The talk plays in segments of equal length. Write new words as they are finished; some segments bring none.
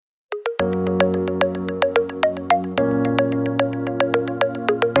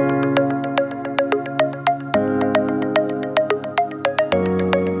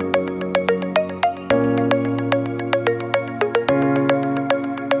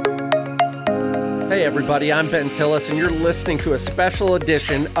Hey everybody, I'm Ben Tillis, and you're listening to a special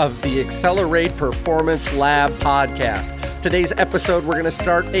edition of the Accelerate Performance Lab podcast. Today's episode, we're going to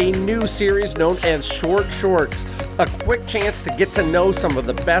start a new series known as Short Shorts, a quick chance to get to know some of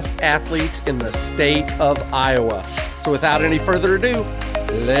the best athletes in the state of Iowa. So without any further ado,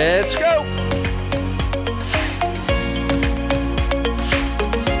 let's go!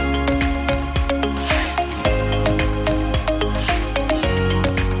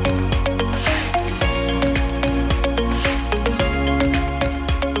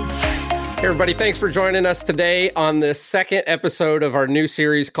 Hey everybody, thanks for joining us today on the second episode of our new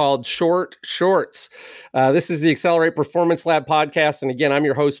series called Short Shorts. This is the Accelerate Performance Lab podcast, and again, I'm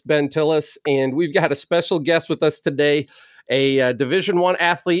your host, Ben Tillis, and we've got a special guest with us today, a Division I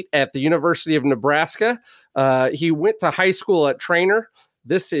athlete at the University of Nebraska. He went to high school at Trainer.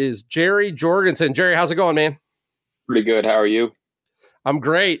 This is Jerry Jorgenson. Jerry, how's it going, man? Pretty good. How are you? I'm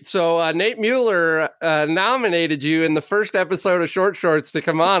great. So Nate Mueller nominated you in the first episode of Short Shorts to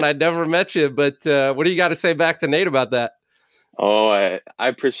come on. I'd never met you, but what do you got to say back to Nate about that? Oh, I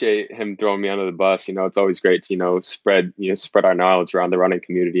appreciate him throwing me under the bus. It's always great to, spread our knowledge around the running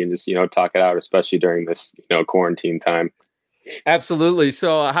community and just, talk it out, especially during this, quarantine time. Absolutely.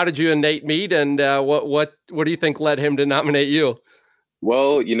 So how did you and Nate meet, and what do you think led him to nominate you?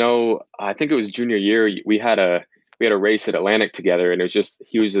 Well, I think it was junior year. We had a race at Atlantic together, and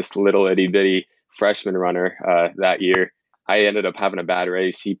he was this little itty bitty freshman runner that year. I ended up having a bad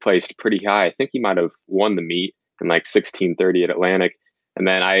race. He placed pretty high. I think he might have won the meet in like 16:30 at Atlantic. And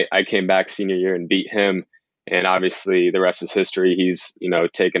then I came back senior year and beat him. And obviously the rest is history. He's,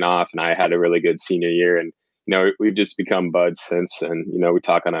 taken off, and I had a really good senior year, and, we've just become buds since, and, we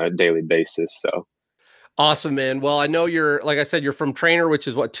talk on a daily basis. So. Awesome, man. Well, I know like I said, you're from Trainer, which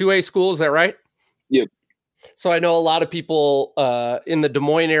is what, 2A school. Is that right? Yep. So I know a lot of people in the Des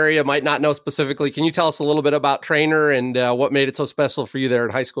Moines area might not know specifically. Can you tell us a little bit about Trainer and what made it so special for you there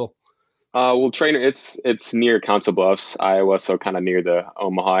in high school? Well, Trainer, it's near Council Bluffs, Iowa, so kind of near the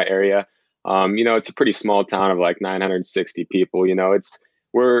Omaha area. It's a pretty small town of like 960 people.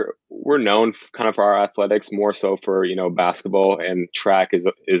 We're known kind of for our athletics, more so for basketball, and track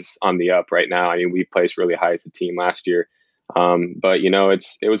is on the up right now. I mean, we placed really high as a team last year. But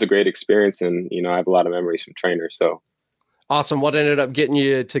it was a great experience, and, I have a lot of memories from Trainer. So awesome. What ended up getting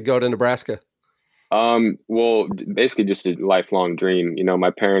you to go to Nebraska? Well, basically just a lifelong dream.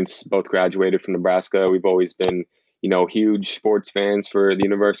 My parents both graduated from Nebraska. We've always been, huge sports fans for the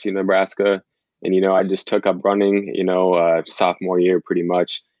University of Nebraska. And, I just took up running, sophomore year pretty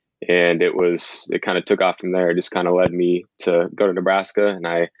much. And it kind of took off from there. It just kind of led me to go to Nebraska, and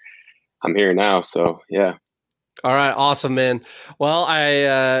I'm here now. So, yeah. All right. Awesome, man. Well,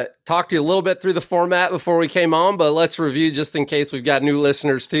 I talked to you a little bit through the format before we came on, but let's review just in case we've got new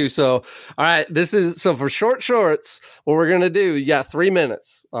listeners too. So, all right, so for Short Shorts, what we're going to do, you got 3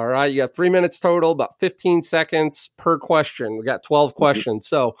 minutes. All right. You got 3 minutes total, about 15 seconds per question. We got 12 questions.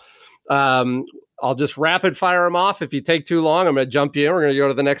 So, I'll just rapid fire them off. If you take too long, I'm going to jump you in. We're going to go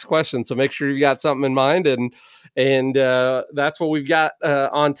to the next question. So make sure you got something in mind, and that's what we've got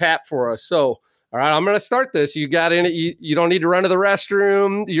on tap for us. So, all right, I'm going to start this. You got in it. You don't need to run to the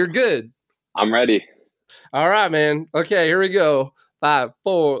restroom. You're good. I'm ready. All right, man. Okay, here we go. 5,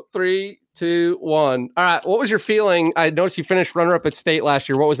 4, 3, 2, 1. All right, what was your feeling? I noticed you finished runner-up at state last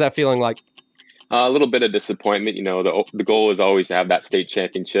year. What was that feeling like? A little bit of disappointment. The goal is always to have that state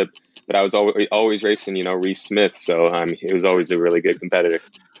championship, but I was always racing, Reese Smith. So he was always a really good competitor.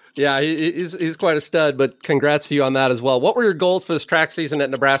 Yeah, he's quite a stud, but congrats to you on that as well. What were your goals for this track season at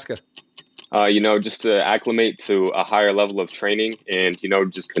Nebraska? Just to acclimate to a higher level of training, and,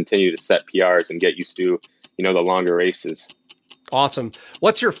 just continue to set PRs and get used to, the longer races. Awesome.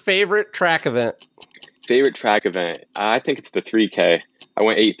 What's your favorite track event? Favorite track event? I think it's the 3K. I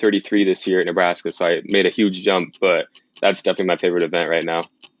went 8:33 this year at Nebraska, so I made a huge jump, but that's definitely my favorite event right now.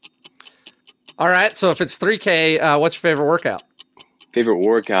 All right. So if it's 3K, what's your favorite workout? Favorite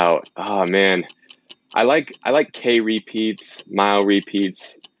workout? Oh man. I like K repeats, mile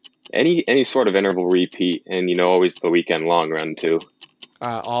repeats. Any sort of interval repeat, and, always the weekend long run too.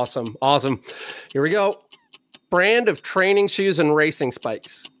 Awesome. Here we go. Brand of training shoes and racing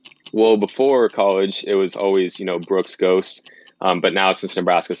spikes. Well, before college, it was always, Brooks Ghost. But now, since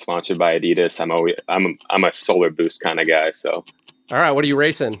Nebraska's sponsored by Adidas, I'm a Solar Boost kind of guy. So, all right, what are you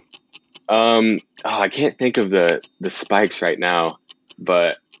racing? I can't think of the spikes right now,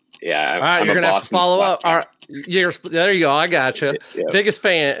 but yeah. All right, you're gonna have to follow up. All right, there you go. I gotcha. Yeah. Biggest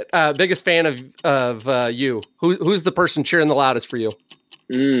fan of you. Who's the person cheering the loudest for you?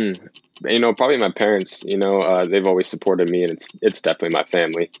 Probably my parents. They've always supported me, and it's definitely my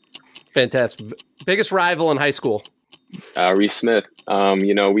family. Fantastic. Biggest rival in high school? Reese Smith.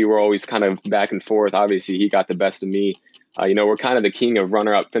 We were always kind of back and forth. Obviously, he got the best of me. We're kind of the king of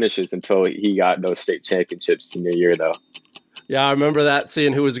runner-up finishes until he got those state championships senior year, though. Yeah, I remember that,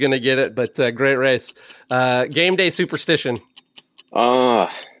 seeing who was going to get it, but great race. Game day superstition.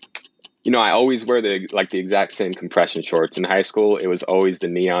 I always wear the exact same compression shorts. In high school, it was always the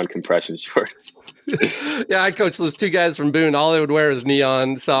neon compression shorts. Yeah, I coached those two guys from Boone. All they would wear is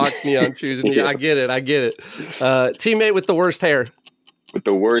neon socks, neon shoes. And I get it. Teammate with the worst hair. With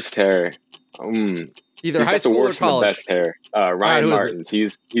the worst hair. Either high school or college. The best hair. Ryan Martins.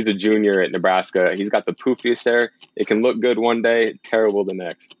 He's a junior at Nebraska. He's got the poofiest hair. It can look good one day, terrible the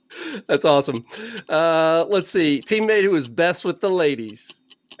next. That's awesome. Let's see. Teammate who is best with the ladies.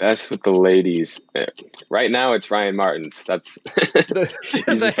 Best with the ladies. Right now, it's Ryan Martins. That's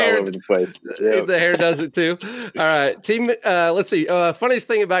he's just all over the place. Yep. The hair does it too. All right, let's see. Funniest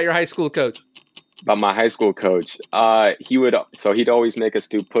thing about your high school coach? About my high school coach, he'd always make us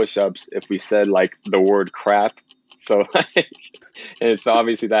do push-ups if we said the word crap. So and so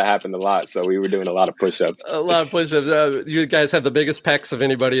obviously that happened a lot. So we were doing a lot of push-ups. You guys have the biggest pecs of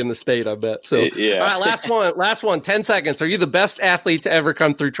anybody in the state, I bet. So yeah. All right, last one. 10 seconds. Are you the best athlete to ever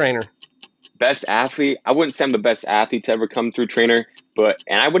come through trainer? Best athlete? I wouldn't say I'm the best athlete to ever come through trainer,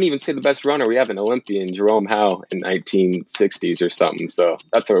 and I wouldn't even say the best runner. We have an Olympian, Jerome Howe, in 1960s or something. So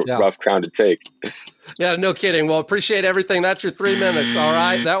that's a rough crown to take. Yeah, no kidding. Well, appreciate everything. That's your 3 minutes. All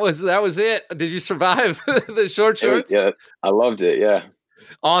right. That was it. Did you survive the short shorts? Yeah, I loved it. Yeah.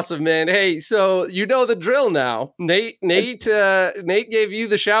 Awesome, man. Hey, so you know the drill now. Nate gave you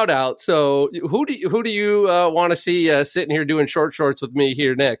the shout out. So who do you want to see sitting here doing short shorts with me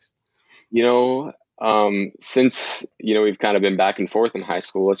here next? Since we've kind of been back and forth in high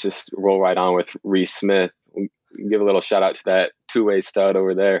school, let's just roll right on with Reese Smith. Give a little shout out to that two-way stud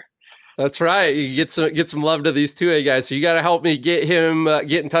over there. That's right. You get some love to these 2A guys. So you got to help me get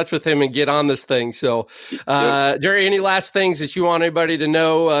in touch with him and get on this thing. So, Jerry, any last things that you want anybody to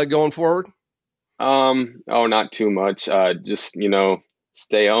know going forward? Not too much. Just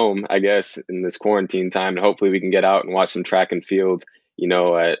stay home, I guess, in this quarantine time, and hopefully we can get out and watch some track and field,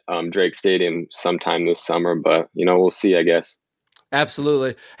 at Drake Stadium sometime this summer. But we'll see, I guess.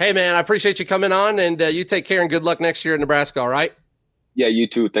 Absolutely. Hey, man, I appreciate you coming on, and you take care and good luck next year in Nebraska. All right. Yeah, you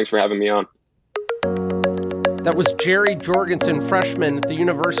too. Thanks for having me on. That was Jerry Jorgenson, freshman at the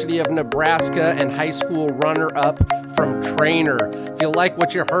University of Nebraska and high school runner-up from Trainer. If you like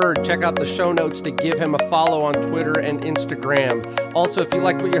what you heard, check out the show notes to give him a follow on Twitter and Instagram. Also, if you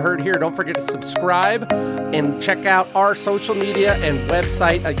like what you heard here, don't forget to subscribe and check out our social media and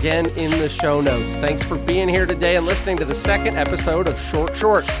website again in the show notes. Thanks for being here today and listening to the second episode of Short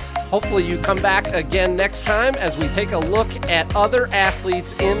Shorts. Hopefully you come back again next time as we take a look at other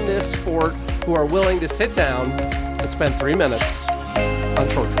athletes in this sport who are willing to sit down and spend 3 minutes on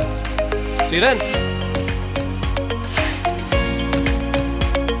short shorts. See you then.